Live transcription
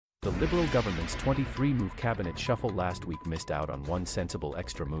The Liberal government's 23-move cabinet shuffle last week missed out on one sensible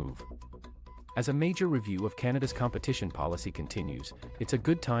extra move. As a major review of Canada's competition policy continues, it's a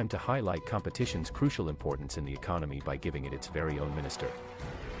good time to highlight competition's crucial importance in the economy by giving it its very own minister.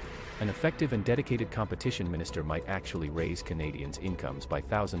 An effective and dedicated competition minister might actually raise Canadians' incomes by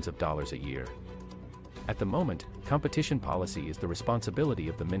thousands of dollars a year. At the moment, competition policy is the responsibility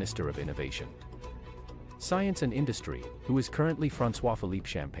of the Minister of Innovation, Science and Industry, who is currently François-Philippe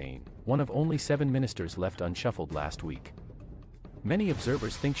Champagne, one of only 7 ministers left unshuffled last week. Many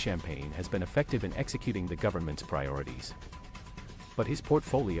observers think Champagne has been effective in executing the government's priorities. But his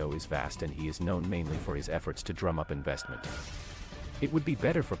portfolio is vast and he is known mainly for his efforts to drum up investment. It would be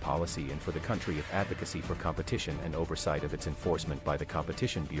better for policy and for the country if advocacy for competition and oversight of its enforcement by the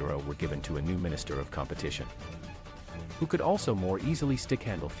Competition Bureau were given to a new Minister of Competition, who could also more easily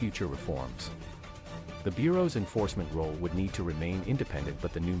stick-handle future reforms. The Bureau's enforcement role would need to remain independent,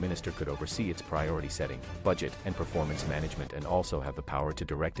 but the new minister could oversee its priority setting, budget, and performance management and also have the power to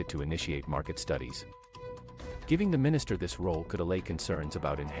direct it to initiate market studies. Giving the minister this role could allay concerns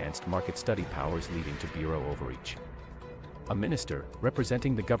about enhanced market study powers leading to Bureau overreach. A minister,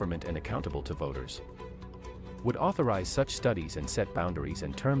 representing the government and accountable to voters, would authorize such studies and set boundaries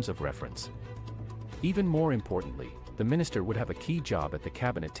and terms of reference. Even more importantly, the minister would have a key job at the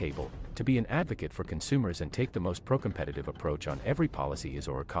cabinet table, to be an advocate for consumers and take the most pro-competitive approach on every policy his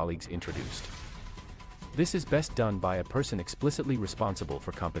or her colleagues introduced. This is best done by a person explicitly responsible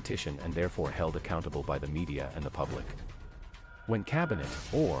for competition and therefore held accountable by the media and the public. When Cabinet,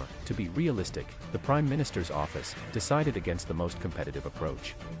 or, to be realistic, the Prime Minister's office, decided against the most competitive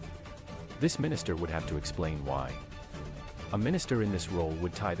approach, this minister would have to explain why. A minister in this role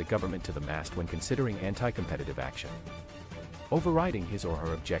would tie the government to the mast when considering anti-competitive action. Overriding his or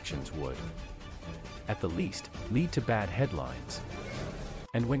her objections would, at the least, lead to bad headlines.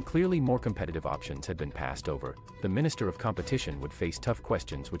 And when clearly more competitive options had been passed over, the Minister of Competition would face tough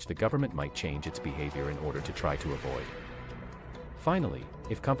questions which the government might change its behavior in order to try to avoid. Finally,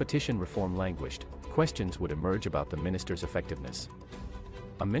 if competition reform languished, questions would emerge about the minister's effectiveness.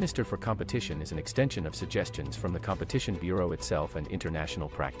 A Minister for Competition is an extension of suggestions from the Competition Bureau itself and international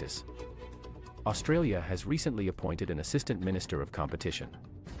practice. Australia has recently appointed an Assistant Minister of Competition.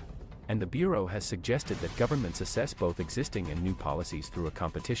 And the Bureau has suggested that governments assess both existing and new policies through a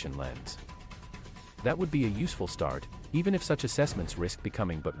competition lens. That would be a useful start, even if such assessments risk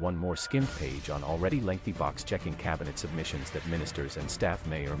becoming but one more skimmed page on already lengthy box-checking cabinet submissions that ministers and staff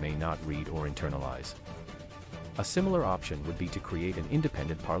may or may not read or internalize. A similar option would be to create an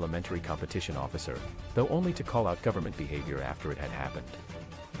independent parliamentary competition officer, though only to call out government behavior after it had happened.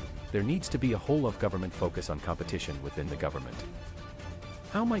 There needs to be a whole-of-government focus on competition within the government.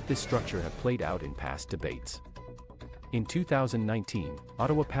 How might this structure have played out in past debates? In 2019,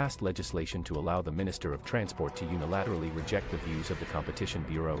 Ottawa passed legislation to allow the Minister of Transport to unilaterally reject the views of the Competition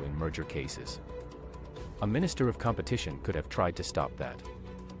Bureau in merger cases. A Minister of Competition could have tried to stop that.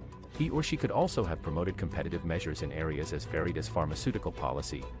 He or she could also have promoted competitive measures in areas as varied as pharmaceutical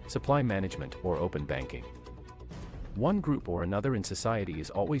policy, supply management, or open banking. One group or another in society is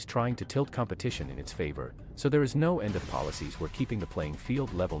always trying to tilt competition in its favor, so there is no end of policies where keeping the playing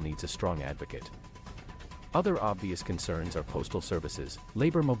field level needs a strong advocate. Other obvious concerns are postal services,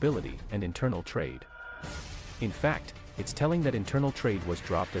 labor mobility, and internal trade. In fact, it's telling that internal trade was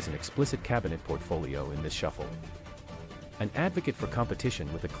dropped as an explicit cabinet portfolio in this shuffle. An advocate for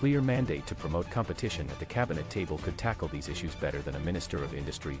competition with a clear mandate to promote competition at the cabinet table could tackle these issues better than a Minister of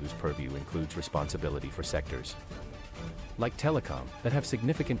Industry whose purview includes responsibility for sectors, like telecom, that have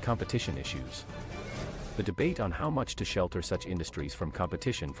significant competition issues. The debate on how much to shelter such industries from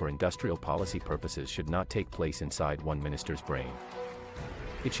competition for industrial policy purposes should not take place inside one minister's brain.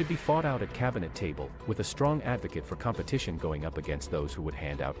 It should be fought out at cabinet table, with a strong advocate for competition going up against those who would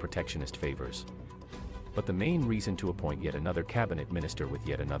hand out protectionist favors. But the main reason to appoint yet another cabinet minister with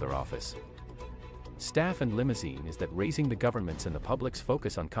yet another office, staff and limousine is that raising the government's and the public's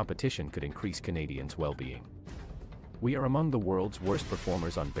focus on competition could increase Canadians' well-being. We are among the world's worst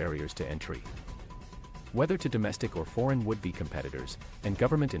performers on barriers to entry, whether to domestic or foreign would-be competitors, and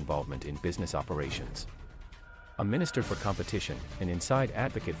government involvement in business operations. A Minister for Competition, an inside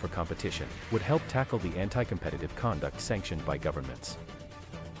advocate for competition, would help tackle the anti-competitive conduct sanctioned by governments.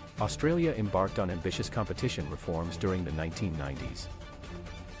 Australia embarked on ambitious competition reforms during the 1990s.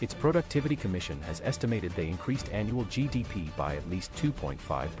 Its Productivity Commission has estimated they increased annual GDP by at least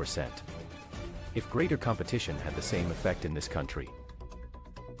 2.5%. If greater competition had the same effect in this country,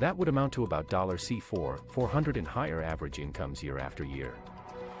 that would amount to about $400 in higher average incomes year after year.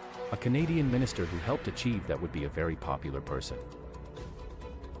 A Canadian minister who helped achieve that would be a very popular person.